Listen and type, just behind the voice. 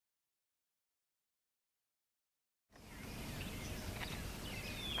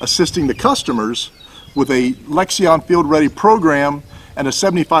assisting the customers with a LEXION Field Ready program and a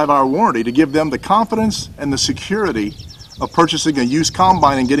 75-hour warranty to give them the confidence and the security of purchasing a used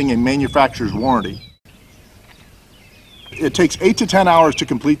combine and getting a manufacturer's warranty. It takes 8 to 10 hours to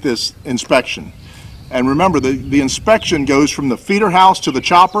complete this inspection. And remember, the inspection goes from the feeder house to the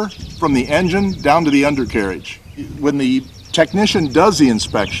chopper, from the engine down to the undercarriage. When the technician does the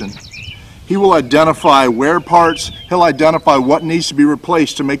inspection, he will identify wear parts, he'll identify what needs to be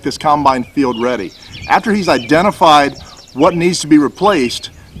replaced to make this combine field ready. After he's identified what needs to be replaced,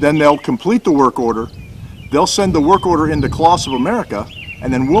 then they'll complete the work order, they'll send the work order into CLAAS of America,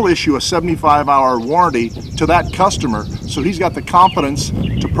 and then we'll issue a 75-hour warranty to that customer so he's got the confidence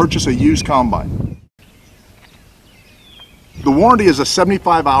to purchase a used combine. The warranty is a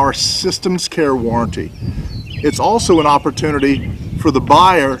 75-hour systems care warranty. It's also an opportunity for the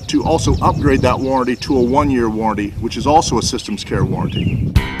buyer to also upgrade that warranty to a 1-year warranty, which is also a systems care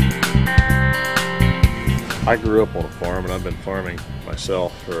warranty. I grew up on a farm, and I've been farming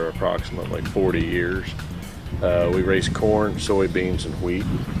myself for approximately 40 years. We raise corn, soybeans, and wheat.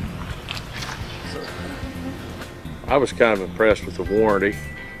 I was kind of impressed with the warranty.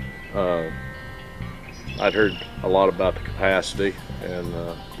 I'd heard a lot about the capacity, and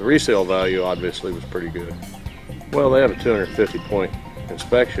the resale value obviously was pretty good. Well, they have a 250-point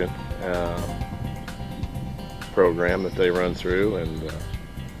inspection program that they run through, and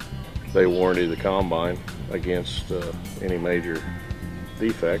they warranty the combine against any major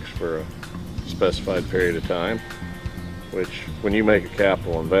defects for a specified period of time, which when you make a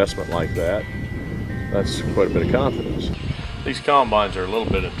capital investment like that, that's quite a bit of confidence. These combines are a little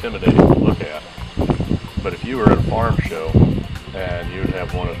bit intimidating to look at. But if you were at a farm show and you would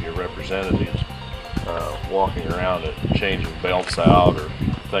have one of your representatives walking around it, changing belts out or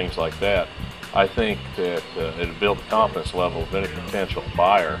things like that, I think that it would build the confidence level of any potential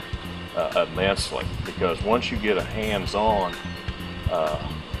buyer immensely. Because once you get a hands-on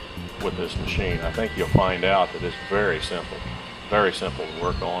with this machine, I think you'll find out that it's very simple to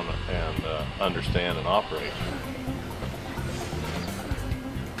work on and understand and operate.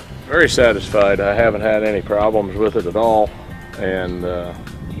 Very satisfied. I haven't had any problems with it at all, and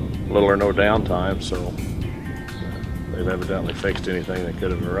little or no downtime, so they've evidently fixed anything that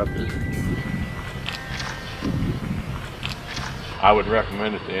could have interrupted. I would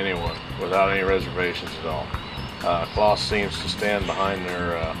recommend it to anyone without any reservations at all. CLAAS seems to stand behind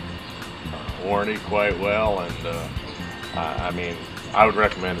their warranty quite well, and I mean, I would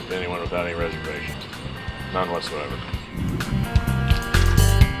recommend it to anyone without any reservations. None whatsoever.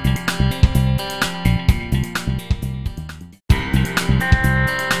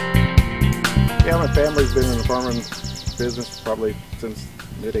 Yeah, my family's been in the farming business probably since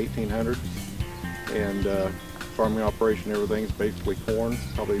mid-1800s, and farming operation, everything's basically corn,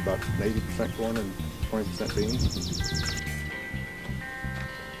 probably about 80% corn and 20% beans.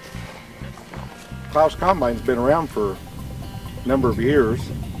 CLAAS Combine's been around for a number of years.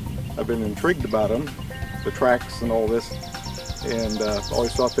 I've been intrigued about them, the tracks and all this, and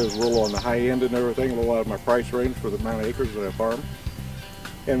always thought they was a little on the high end and everything, a little out of my price range for the amount of acres that I farm.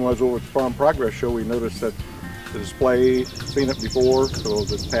 And when I was over at the Farm Progress Show, we noticed that the display, seen it before, so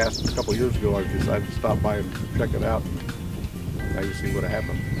this past couple of years ago I decided to stop by and check it out. Now you see what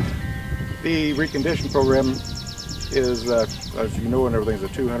happened. The recondition program is, as you know and everything, is a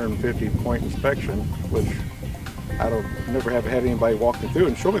 250-point inspection, which I never have had anybody walk me through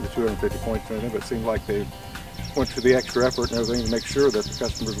and show me the 250 points and everything, but it seemed like they went to the extra effort and everything to make sure that the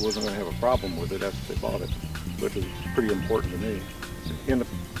customers wasn't going to have a problem with it after they bought it, which is pretty important to me. In the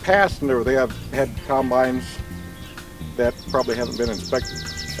past and everything, I've had combines that probably haven't been inspected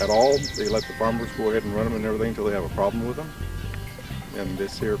at all. They let the farmers go ahead and run them and everything until they have a problem with them. And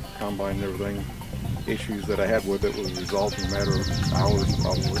this here combine and everything, issues that I had with it was resolved in a matter of hours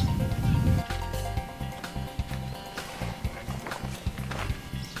probably.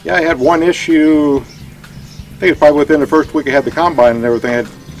 Yeah, I had one issue, I think it was probably within the first week I had the combine and everything. I had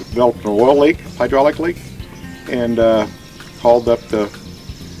developed an oil leak, hydraulic leak, and called up the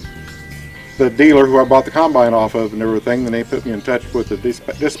dealer who I bought the combine off of and everything. Then they put me in touch with the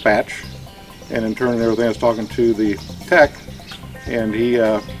dispatch, and in turn everything I was talking to the tech, and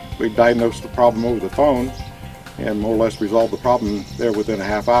we diagnosed the problem over the phone and more or less resolved the problem there within a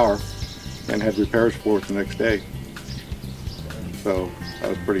half hour and had repairs for it the next day. So I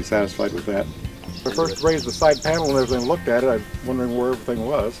was pretty satisfied with that. When I first raised the side panel and everything, looked at it, I was wondering where everything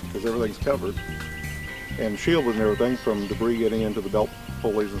was, because everything's covered and shielded and everything from debris getting into the belt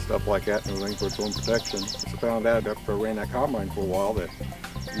pulleys and stuff like that and everything for its own protection. So I found out after I ran that combine for a while that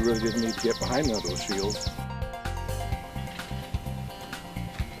you really didn't need to get behind none of those shields.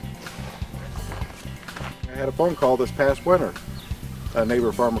 had a phone call this past winter. A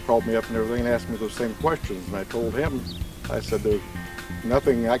neighbor farmer called me up and everything and asked me those same questions, and I told him, I said, there's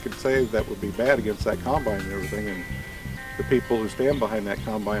nothing I could say that would be bad against that combine and everything, and the people who stand behind that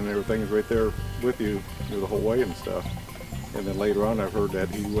combine and everything is right there with you the whole way and stuff. And then later on I've heard that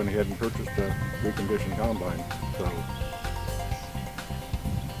he went ahead and purchased a reconditioned combine. So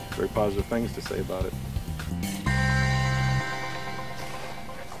very positive things to say about it.